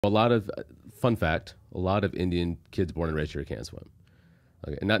A lot of fun fact: a lot of Indian kids born and raised here can't swim.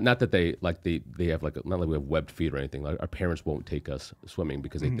 Okay, not that they have like not like we have webbed feet or anything. Like our parents won't take us swimming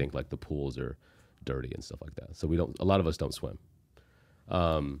because they think like the pools are dirty and stuff like that. So we don't. A lot of us don't swim.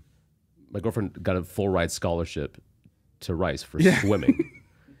 My girlfriend got a full ride scholarship to Rice for swimming,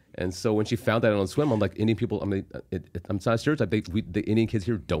 and so when she found out I don't swim, I'm like Indian people. I mean, I'm not stereotype. The Indian kids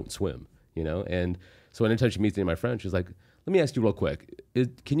here don't swim, you know. And so anytime she meets any of my friends, she's like, "Let me ask you real quick.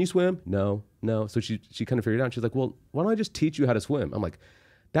 Can you swim?" No. So she kind of figured it out. She's like, "Well, why don't I just teach you how to swim?" I'm like,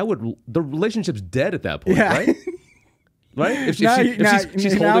 the relationship's dead at that point, right? Right? If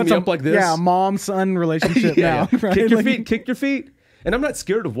she's holding me up like this, mom-son relationship now. Right? Kick your feet. And I'm not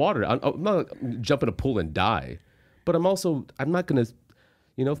scared of water. I'm not jump in a pool and die, but I'm not gonna,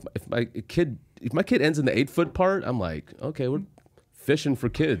 you know, if my kid ends in the 8-foot part, I'm like, okay, we're fishing for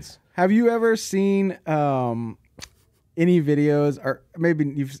kids. Have you ever seen any videos, or maybe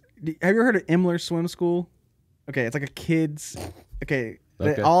have you heard of Imler Swim School? Okay, it's like a kid's. Okay.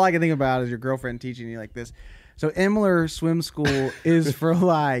 All I can think about is your girlfriend teaching you like this. So Imler Swim School is for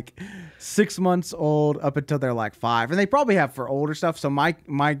like 6 months old up until they're like 5, and they probably have for older stuff. So my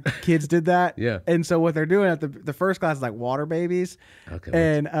kids did that. Yeah. And so what they're doing at the first class is like water babies.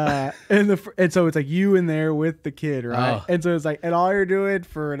 Okay. And so it's like you in there with the kid, right? Oh. And so it's like, and all you're doing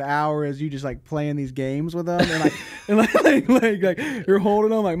for an hour is you just like playing these games with them, and like you're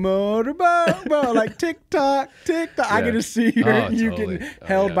holding them like motorboat, like tick tock. Yeah. I can just see you Totally. getting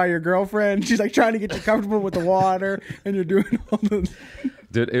held by your girlfriend. She's like trying to get you comfortable with the water, and you're doing all this.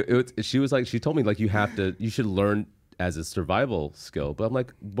 Dude, she told me like you should learn as a survival skill, but I'm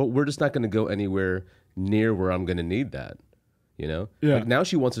like, but we're just not going to go anywhere near where I'm going to need that, you know? Yeah. Like now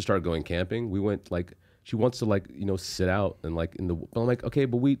she wants to start going camping. She wants to like, you know, sit out and like but I'm like, okay,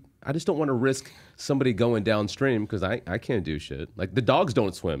 but I just don't want to risk somebody going downstream because I can't do shit. Like the dogs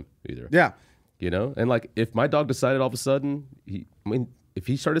don't swim either. Yeah. You know? And like if my dog decided all of a sudden, if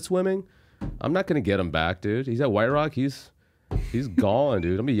he started swimming, I'm not going to get him back, dude. He's at White Rock. He's gone,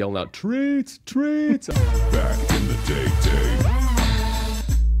 dude. I'm gonna be yelling out, treats. Back in the day.